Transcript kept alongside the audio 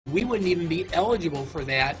We wouldn't even be eligible for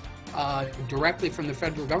that directly from the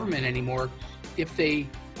federal government anymore if they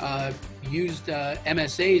used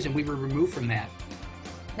MSAs, and we were removed from that.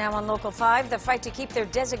 Now on Local 5, the fight to keep their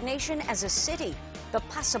designation as a city. The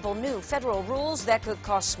possible new federal rules that could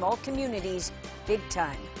cost small communities big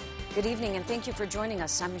time. Good evening and thank you for joining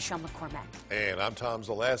us. I'm Michelle McCormack. And I'm Tom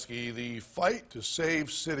Zalaski. The fight to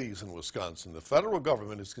save cities in Wisconsin. The federal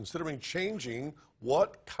government is considering changing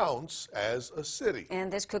what counts as a city.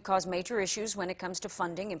 And this could cause major issues when it comes to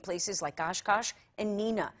funding in places like Oshkosh and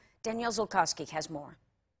Neenah. Danielle Zulkowski has more.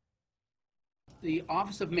 The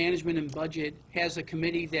Office of Management and Budget has a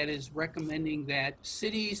committee that is recommending that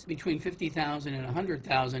cities between 50,000 and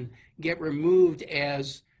 100,000 get removed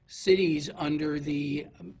as cities under the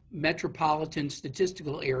Metropolitan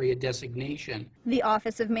Statistical Area designation. The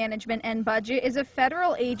Office of Management and Budget is a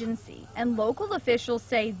federal agency, and local officials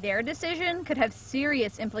say their decision could have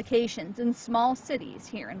serious implications in small cities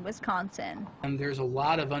here in Wisconsin. And there's a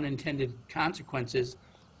lot of unintended consequences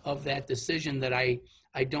of that decision that I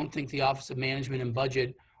don't think the Office of Management and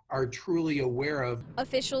Budget are truly aware of.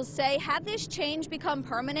 Officials say had this change become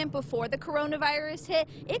permanent before the coronavirus hit,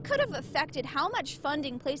 it could have affected how much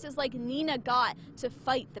funding places like Neenah got to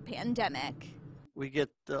fight the pandemic. We get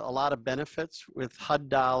a lot of benefits with HUD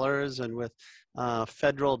dollars and with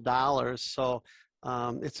federal dollars, so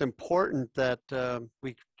it's important that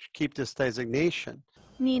we keep this designation.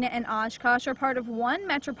 Neenah and Oshkosh are part of one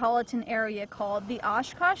metropolitan area called the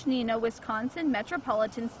Oshkosh-Neenah, Wisconsin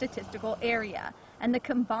Metropolitan Statistical Area, and the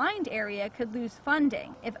combined area could lose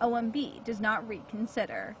funding if OMB does not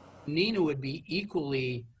reconsider. Neenah would be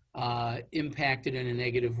equally impacted in a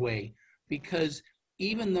negative way, because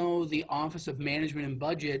even though the Office of Management and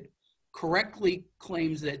Budget correctly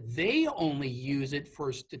claims that they only use it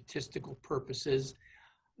for statistical purposes,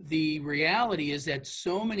 the reality is that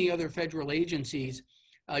so many other federal agencies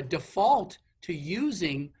default to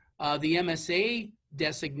using the MSA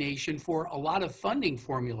designation for a lot of funding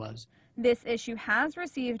formulas. This issue has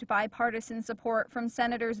received bipartisan support from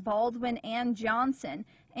Senators Baldwin and Johnson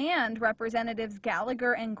and Representatives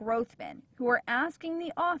Gallagher and Grothman, who are asking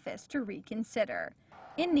the office to reconsider.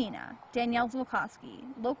 In Neenah, Danielle Zulkowski,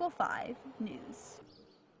 Local 5 News.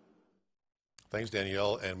 Thanks,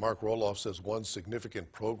 Danielle. And Mark Roloff says one significant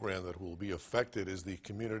program that will be affected is the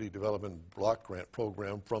Community Development Block Grant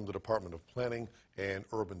Program from the Department of Planning and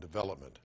Urban Development.